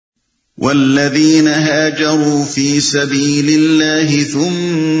والذين هاجروا في سبيل الله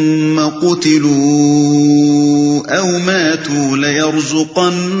ثم قتلوا أو ماتوا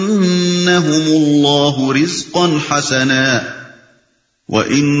ليرزقنهم الله رزقا حسنا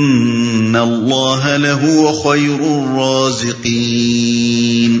وإن الله لهو خير الرازقين۔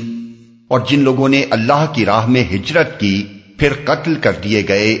 اور جن لوگوں نے اللہ کی راہ میں ہجرت کی پھر قتل کر دیے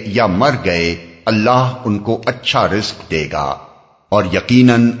گئے یا مر گئے، اللہ ان کو اچھا رزق دے گا، اور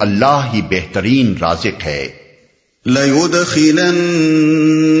یقیناً اللہ ہی بہترین رازق ہے۔ لَيُدْخِلَنَّهُمْ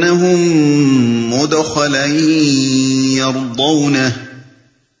مُدْخَلًا يَرْضَوْنَهُ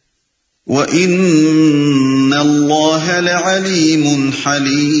وَإِنَّ اللَّهَ لَعَلِيمٌ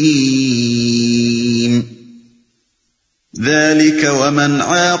حَلِيمٌ۔ ذَلِكَ وَمَنْ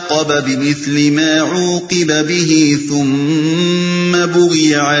عَاقَبَ بِمِثْلِ مَا عُوقِبَ بِهِ ثُمَّ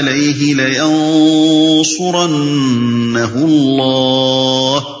بُغِيَ عَلَيْهِ لَيَنصُرَنَّهُ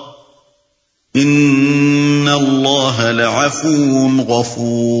اللَّهُ إِنَّ اللَّهَ لَعَفُوٌّ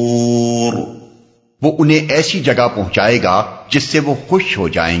غَفُورٌ۔ وہ انہیں ایسی جگہ پہنچائے گا جس سے وہ خوش ہو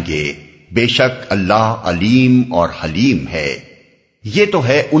جائیں گے، بے شک اللہ علیم اور حلیم ہے۔ یہ تو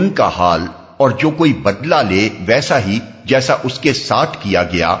ہے ان کا حال، اور جو کوئی بدلہ لے ویسا ہی جیسا اس کے ساتھ کیا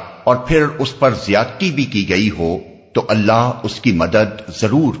گیا اور پھر اس پر زیادتی بھی کی گئی ہو تو اللہ اس کی مدد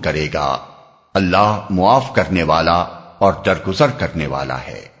ضرور کرے گا۔ اللہ معاف کرنے والا اور درگزر کرنے والا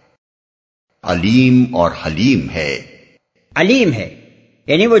ہے، علیم اور حلیم ہے۔ علیم ہے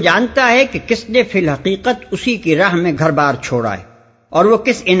یعنی وہ جانتا ہے کہ کس نے فی الحقیقت اسی کی راہ میں گھر بار چھوڑا ہے اور وہ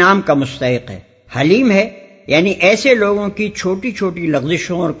کس انعام کا مستحق ہے۔ حلیم ہے یعنی ایسے لوگوں کی چھوٹی چھوٹی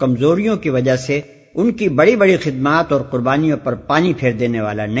لغزشوں اور کمزوریوں کی وجہ سے ان کی بڑی بڑی خدمات اور قربانیوں پر پانی پھیر دینے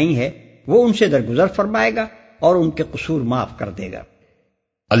والا نہیں ہے، وہ ان سے درگزر فرمائے گا اور ان کے قصور معاف کر دے گا۔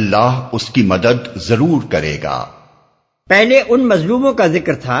 اللہ اس کی مدد ضرور کرے گا۔ پہلے ان مظلوموں کا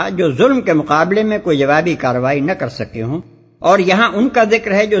ذکر تھا جو ظلم کے مقابلے میں کوئی جوابی کارروائی نہ کر سکے ہوں، اور یہاں ان کا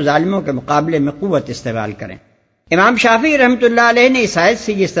ذکر ہے جو ظالموں کے مقابلے میں قوت استعمال کریں۔ امام شافعی رحمۃ اللہ علیہ نے اس آیت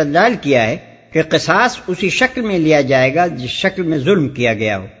سے یہ استدلال کیا ہے کہ قصاص اسی شکل میں لیا جائے گا جس شکل میں ظلم کیا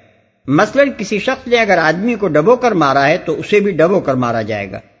گیا ہو۔ مثلا کسی شخص نے اگر آدمی کو ڈبو کر مارا ہے تو اسے بھی ڈبو کر مارا جائے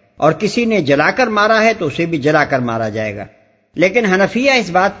گا، اور کسی نے جلا کر مارا ہے تو اسے بھی جلا کر مارا جائے گا۔ لیکن حنفیہ اس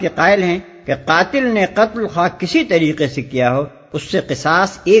بات کے قائل ہیں کہ قاتل نے قتل خواہ کسی طریقے سے کیا ہو، اس سے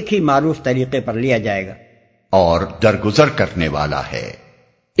قصاص ایک ہی معروف طریقے پر لیا جائے گا، اور درگزر کرنے والا ہے۔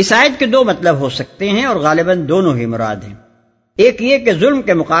 اس آیت کے دو مطلب ہو سکتے ہیں اور غالباً دونوں ہی مراد ہیں۔ ایک یہ کہ ظلم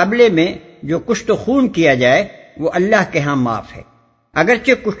کے مقابلے میں جو کشت و خون کیا جائے وہ اللہ کے ہاں معاف ہے،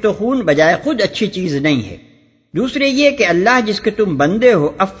 اگرچہ کشت و خون بجائے خود اچھی چیز نہیں ہے۔ دوسرے یہ کہ اللہ جس کے تم بندے ہو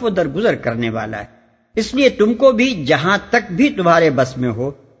عفو درگزر کرنے والا ہے، اس لیے تم کو بھی جہاں تک بھی تمہارے بس میں ہو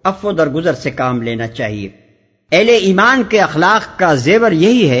عفو درگزر سے کام لینا چاہیے۔ اہل ایمان کے اخلاق کا زیور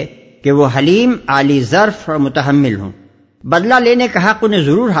یہی ہے کہ وہ حلیم، عالی ظرف اور متحمل ہوں۔ بدلہ لینے کا حق انہیں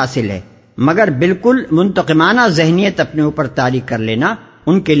ضرور حاصل ہے، مگر بالکل منتقمانہ ذہنیت اپنے اوپر طاری کر لینا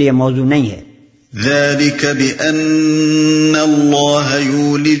ان کے لیے موضوع نہیں ہے۔ ذلك بأن الله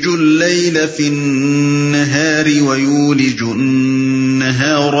يولج الليل في النهار ويولج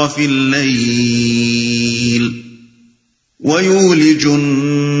النهار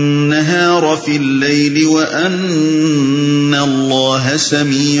في الليل وأن الله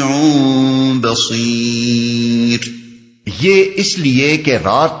سميع بصير۔ یہ اس لیے کہ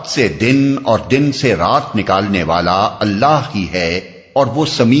رات سے دن اور دن سے رات نکالنے والا اللہ ہی ہے، اور وہ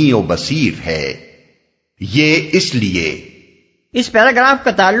سمیع و بصیر ہے۔ یہ اس لیے اس پیراگراف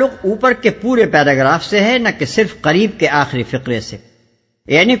کا تعلق اوپر کے پورے پیراگراف سے ہے، نہ کہ صرف قریب کے آخری فقرے سے،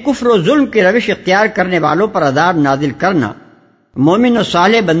 یعنی کفر و ظلم کی روش اختیار کرنے والوں پر عذاب نازل کرنا، مومن و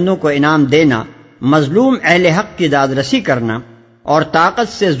صالح بندوں کو انعام دینا، مظلوم اہل حق کی داد رسی کرنا، اور طاقت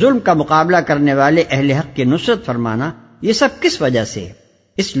سے ظلم کا مقابلہ کرنے والے اہل حق کی نصرت فرمانا، یہ سب کس وجہ سے ہے؟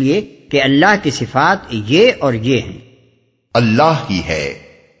 اس لیے کہ اللہ کی صفات یہ اور یہ ہیں۔ اللہ ہی ہے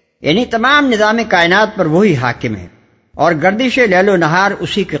یعنی تمام نظام کائنات پر وہی حاکم ہے، اور گردش لیل و نہار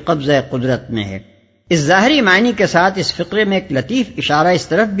اسی کے قبضہ قدرت میں ہے۔ اس ظاہری معنی کے ساتھ اس فقرے میں ایک لطیف اشارہ اس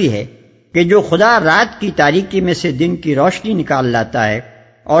طرف بھی ہے کہ جو خدا رات کی تاریکی میں سے دن کی روشنی نکال لاتا ہے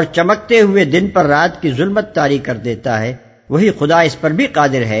اور چمکتے ہوئے دن پر رات کی ظلمت طاری کر دیتا ہے، وہی خدا اس پر بھی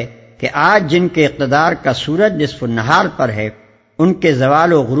قادر ہے کہ آج جن کے اقتدار کا سورج نصف النہار پر ہے، ان کے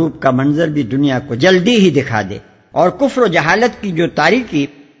زوال و غروب کا منظر بھی دنیا کو جلدی ہی دکھا دے، اور کفر و جہالت کی جو تاریکی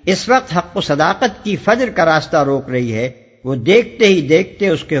اس وقت حق و صداقت کی فجر کا راستہ روک رہی ہے، وہ دیکھتے ہی دیکھتے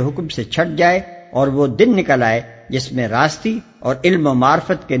اس کے حکم سے چھٹ جائے اور وہ دن نکل آئے جس میں راستی اور علم و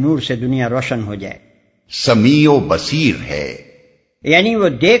معرفت کے نور سے دنیا روشن ہو جائے۔ سمیع و بصیر ہے یعنی وہ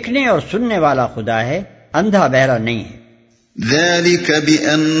دیکھنے اور سننے والا خدا ہے، اندھا بہرا نہیں ہے۔ ذلك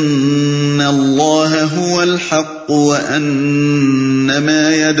بأن الله هو الحق وأن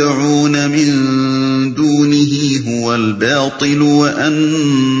ما يدعون من دونه هو الباطل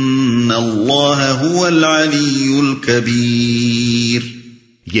وأن الله هو العلي الكبير.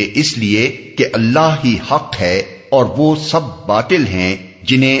 یہ اس لیے کہ اللہ ہی حق ہے اور وہ سب باطل ہیں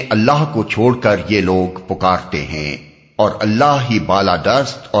جنہیں اللہ کو چھوڑ کر یہ لوگ پکارتے ہیں، اور اللہ ہی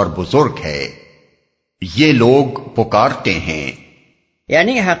بالادست اور بزرگ ہے. یہ لوگ پکارتے ہیں،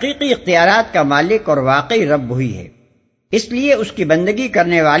 یعنی حقیقی اختیارات کا مالک اور واقعی رب وہی ہے، اس لیے اس کی بندگی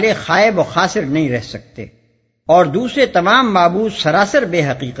کرنے والے خائب و خاسر نہیں رہ سکتے، اور دوسرے تمام معبود سراسر بے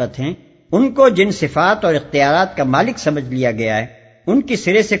حقیقت ہیں. ان کو جن صفات اور اختیارات کا مالک سمجھ لیا گیا ہے ان کی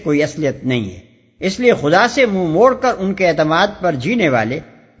سرے سے کوئی اصلیت نہیں ہے، اس لیے خدا سے منہ موڑ کر ان کے اعتماد پر جینے والے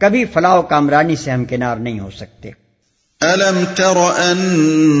کبھی فلاح و کامرانی سے ہمکنار نہیں ہو سکتے. أَلَمْ تَرَ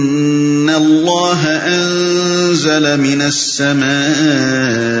أَنَّ اللَّهَ أَنزَلَ مِنَ السَّمَاءِ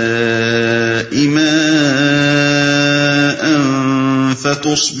مَاءً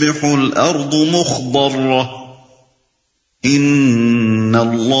فَتُصْبِحُ الْأَرْضُ مُخْضَرَّةً إِنَّ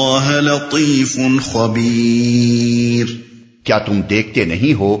اللَّهَ لَطِيفٌ خَبِيرٌ. کیا تم دیکھتے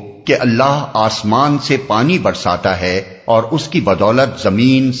نہیں ہو کہ اللہ آسمان سے پانی برساتا ہے اور اس کی بدولت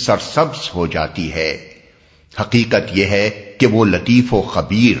زمین سرسبز ہو جاتی ہے؟ حقیقت یہ ہے کہ وہ لطیف و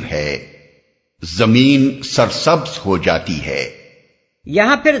خبیر ہے. زمین سرسبز ہو جاتی ہے.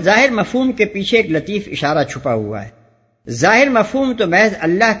 یہاں پھر ظاہر مفہوم کے پیچھے ایک لطیف اشارہ چھپا ہوا ہے. ظاہر مفہوم تو محض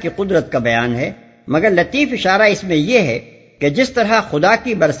اللہ کی قدرت کا بیان ہے، مگر لطیف اشارہ اس میں یہ ہے کہ جس طرح خدا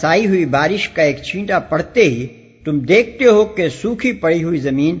کی برسائی ہوئی بارش کا ایک چھینٹا پڑتے ہی تم دیکھتے ہو کہ سوکھی پڑی ہوئی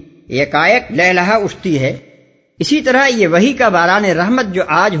زمین یکایک لہلہا اٹھتی ہے، اسی طرح یہ وحی کا باران رحمت جو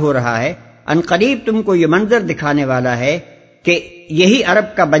آج ہو رہا ہے عنقریب تم کو یہ منظر دکھانے والا ہے کہ یہی عرب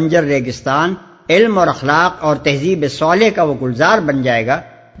کا بنجر ریگستان علم اور اخلاق اور تہذیب صالح کا وہ گلزار بن جائے گا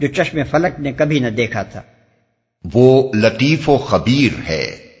جو چشم فلک نے کبھی نہ دیکھا تھا. وہ لطیف و خبیر ہے.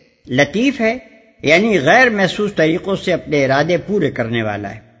 لطیف ہے یعنی غیر محسوس طریقوں سے اپنے ارادے پورے کرنے والا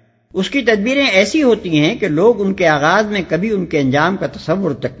ہے. اس کی تدبیریں ایسی ہوتی ہیں کہ لوگ ان کے آغاز میں کبھی ان کے انجام کا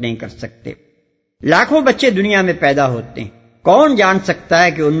تصور تک نہیں کر سکتے. لاکھوں بچے دنیا میں پیدا ہوتے ہیں، کون جان سکتا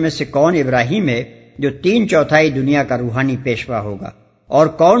ہے کہ ان میں سے کون ابراہیم ہے جو 3/4 دنیا کا روحانی پیشوا ہوگا، اور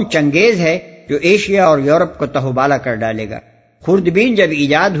کون چنگیز ہے جو ایشیا اور یورپ کو تہوبالا کر ڈالے گا. خوردبین جب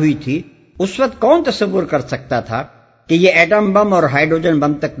ایجاد ہوئی تھی اس وقت کون تصور کر سکتا تھا کہ یہ ایٹم بم اور ہائیڈروجن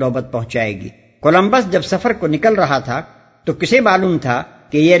بم تک نوبت پہنچائے گی. کولمبس جب سفر کو نکل رہا تھا تو کسے معلوم تھا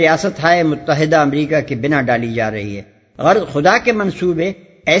کہ یہ ریاست ہائے متحدہ امریکہ کے بنا ڈالی جا رہی ہے. غرض خدا کے منصوبے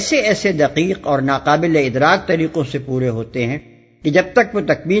ایسے ایسے دقیق اور ناقابل ادراک طریقوں سے پورے ہوتے ہیں کہ جب تک وہ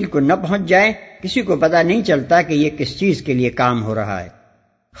تکمیل کو نہ پہنچ جائے کسی کو پتہ نہیں چلتا کہ یہ کس چیز کے لیے کام ہو رہا ہے.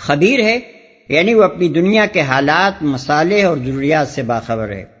 خبیر ہے یعنی وہ اپنی دنیا کے حالات، مصالح اور ضروریات سے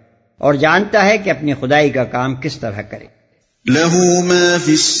باخبر ہے اور جانتا ہے کہ اپنی خدائی کا کام کس طرح کرے. لَهُ مَا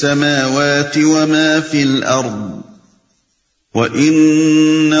فِي السَّمَاوَاتِ وَمَا فِي الْأَرْضِ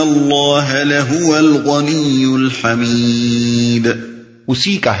وَإِنَّ اللَّهَ لَهُوَ الْغَنِيُّ الْحَمِيدُ.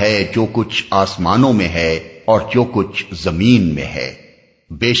 اسی کا ہے جو کچھ آسمانوں میں ہے اور جو کچھ زمین میں ہے،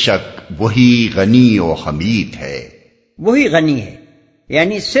 بے شک وہی غنی و حمید ہے. وہی غنی ہے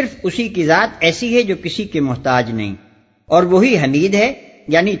یعنی صرف اسی کی ذات ایسی ہے جو کسی کے محتاج نہیں، اور وہی حمید ہے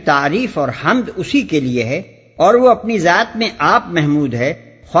یعنی تعریف اور حمد اسی کے لیے ہے، اور وہ اپنی ذات میں آپ محمود ہے،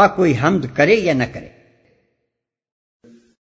 خواہ کوئی حمد کرے یا نہ کرے.